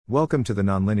Welcome to the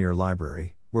Nonlinear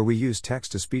Library, where we use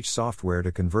text-to-speech software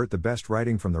to convert the best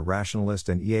writing from the rationalist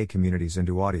and EA communities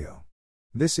into audio.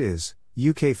 This is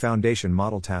UK Foundation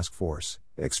Model Task Force,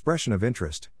 Expression of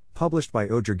Interest, published by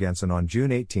Ojorgensen on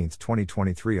June 18,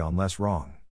 2023 on Less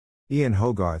Wrong. Ian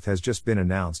Hogarth has just been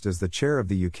announced as the chair of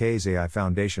the UK's AI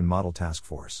Foundation Model Task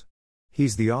Force.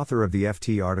 He's the author of the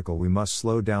FT article We Must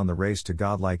Slow Down the Race to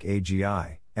Godlike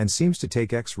AGI, and seems to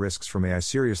take X risks from AI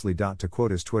seriously. To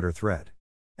quote his Twitter thread.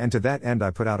 And to that end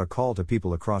I put out a call to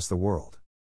people across the world.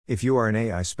 If you are an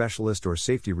AI specialist or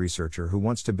safety researcher who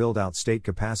wants to build out state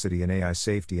capacity in AI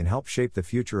safety and help shape the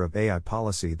future of AI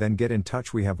policy, then get in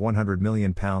touch. We have £100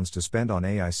 million to spend on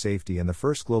AI safety and the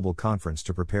first global conference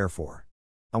to prepare for.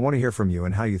 I want to hear from you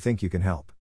and how you think you can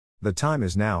help. The time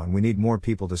is now and we need more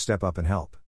people to step up and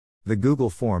help. The Google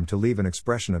form to leave an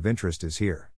expression of interest is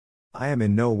here. I am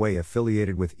in no way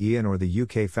affiliated with Ian or the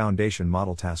UK Foundation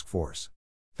Model Task Force.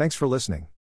 Thanks for listening.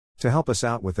 To help us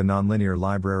out with the Nonlinear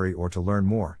Library or to learn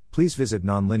more, please visit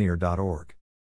nonlinear.org.